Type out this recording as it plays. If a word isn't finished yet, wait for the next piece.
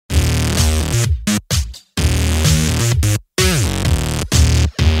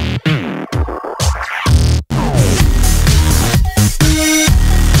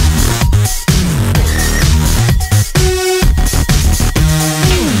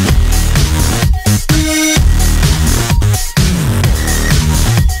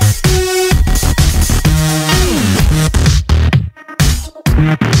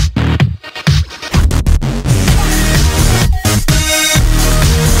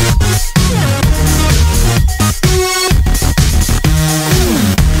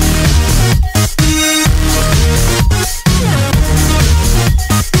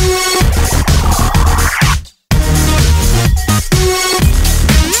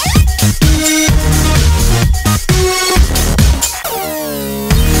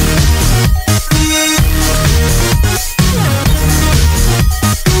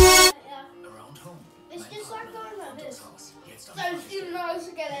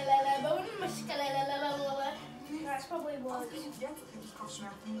it was. Jetzt krieg ich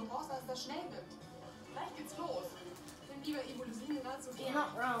Kopfschmerzen. Du brauchst, dass das schnell wird. Gleich geht's los. Nimm lieber Ibolysin Radzufahren. You're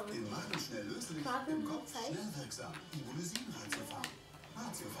not wrong. Im Magen schnell löslich, im Kopf schnell wirksam. Ibolysin Radzufahren.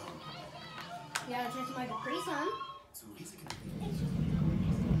 Radzufahren. Yeah, I checked my Capri Sun. Zu Risiken.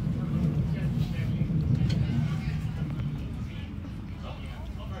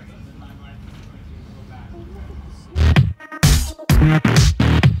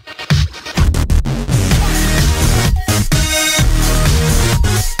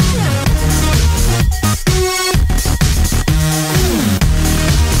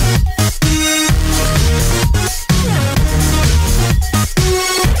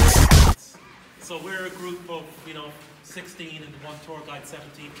 So we're a group of, 16 and one tour guide,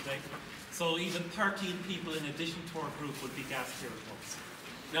 17 today. So even 13 people in addition to our group would be guests here at once.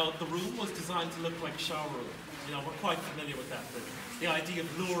 Now the room was designed to look like a shower room. We're quite familiar with that. The idea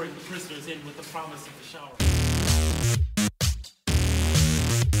of luring the prisoners in with the promise of the shower.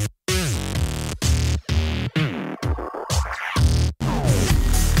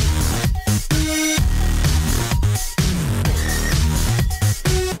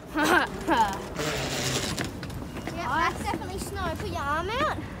 Put your arm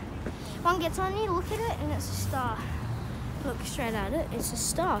out. One gets on you, look at it, and it's a star. Look straight at it, it's a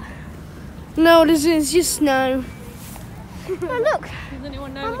star. No, it isn't, it's just snow. Oh, look. Does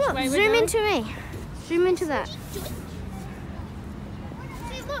anyone know Oh, which look, way we're zoom going? into me. Zoom into that. See,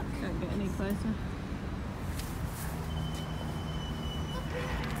 look. Don't get any closer.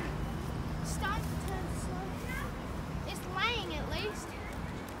 It's starting to turn slow. It's laying at least.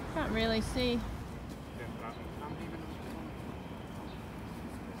 Can't really see.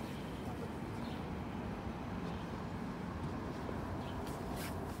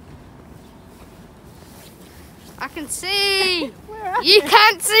 I can see. You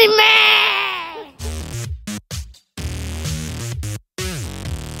can't see me.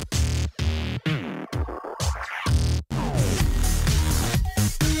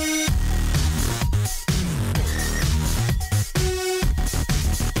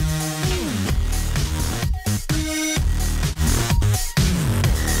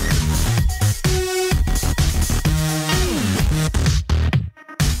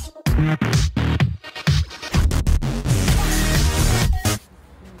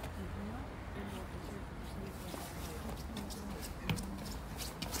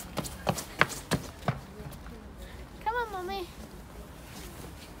 Mommy.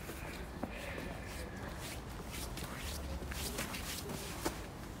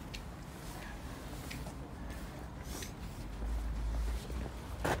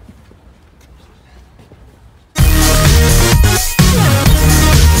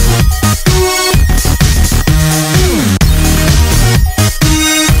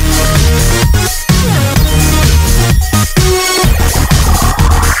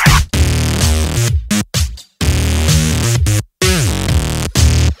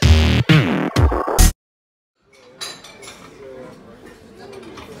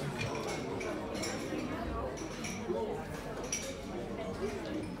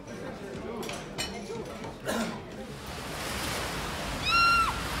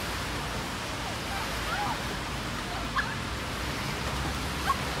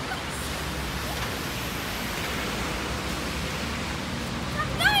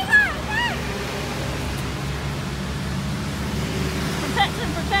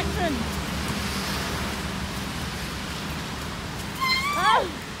 Protection! Oh.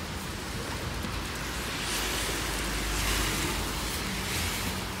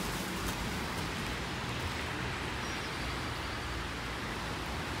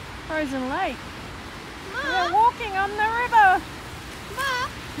 Frozen Lake. Ma? We're walking on the river. Ma?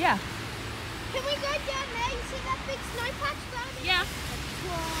 Yeah. Can we go down there? You see that big snow patch down there? Yeah.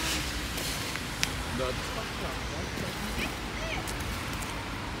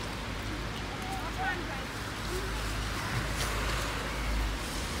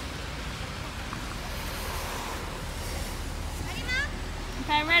 Ready, Ma?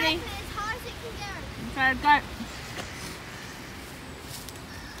 Okay, ready. As high as it can go. Okay, go.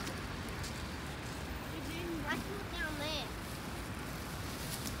 I can look down there.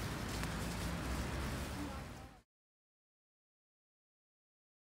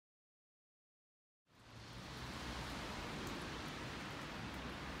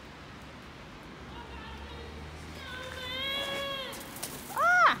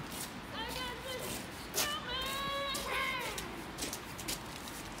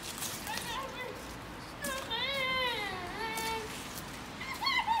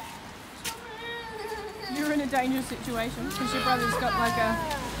 You're in a dangerous situation because your brother's got like a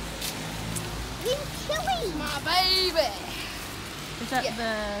He's killing my baby. Is that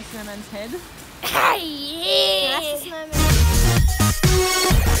the snowman's head? Yeah. That's the snowman.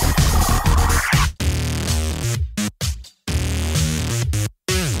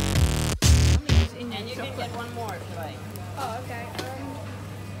 And you can get one more if you like. Oh, okay.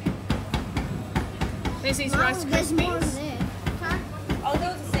 This is Rice There's more in Krispies. there. Huh? All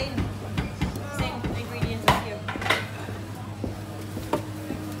those the same ingredients as you.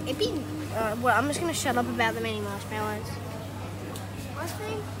 It'd be. Well, I'm just gonna shut up about the mini marshmallows. I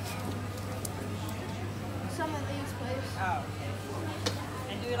think some of these, please. Oh, okay.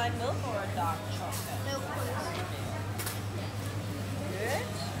 And do you like milk or dark chocolate? Milk, please. Good.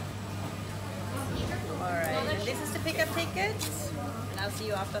 Alright, and this is the pickup ticket. And I'll see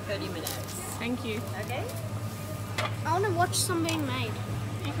you after 30 minutes. Thank you. Okay? I want to watch some being made.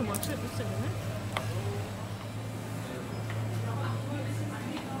 You can watch it. It's a minute.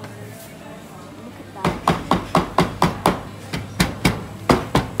 Look at that.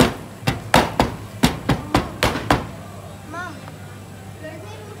 Mum, doesn't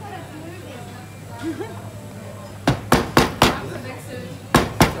even look like it's moving.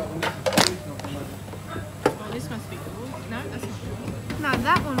 Oh, this must be cool. No, that's not cool. No,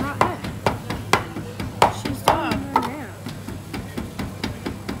 that one right there. She's doing her now.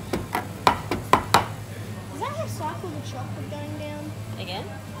 Is that recycle the chocolate going down? Again?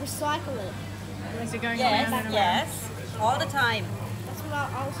 Recycle it. Is it going Yes, around and around? yes. All the time. That's what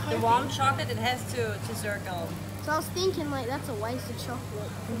I was The hoping. warm chocolate, it has to circle. So I was thinking, like, that's a waste of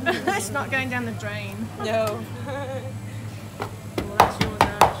chocolate. It's not going down the drain. No. Well, that's yours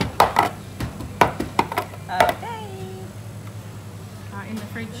now. Okay. In the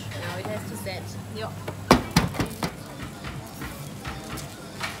fridge. Now it has to set. Yep.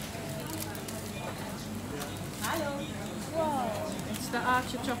 Hello. It's the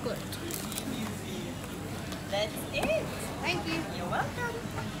Archer chocolate. That's it. Thank you. You're welcome.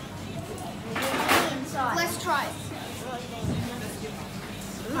 Let's try it.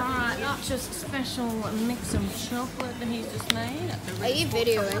 Alright, Archer's special mix of chocolate that he's just made. Are you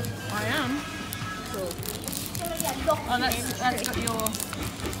videoing? I am. Cool. Oh, that's got your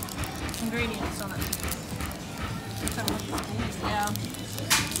ingredients on it. Yeah.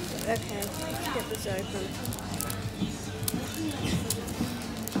 Okay, let's get this open.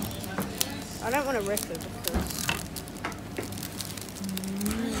 I don't want to rip it because...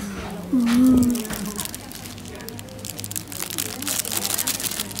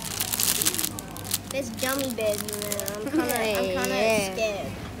 There's gummy bears in there. I'm kind of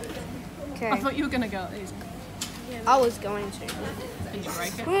scared. Okay. I thought you were going to go at these. I was going to. Did you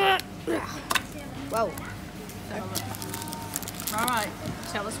break it? Whoa. Alright,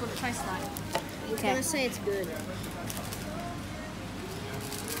 tell us what it tastes like. I was gonna say it's good.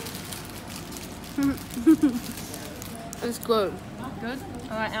 It's good. Good?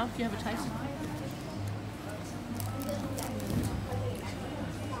 Alright, Alf, do you have a taste?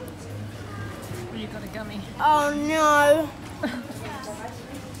 Well, you got a gummy. Oh no!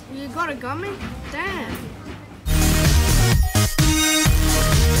 You got a gummy? Damn.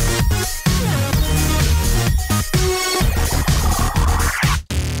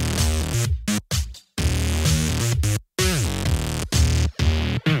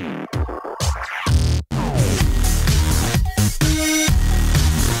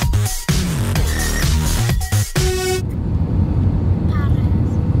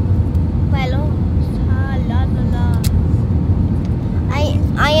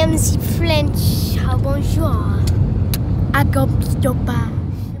 I am the French. Bonjour. I go stopper.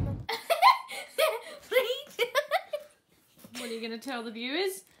 Please. What are you going to tell the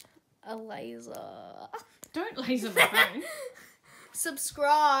viewers? A laser. Don't laser the phone.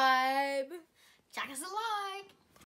 Subscribe. Check us a like.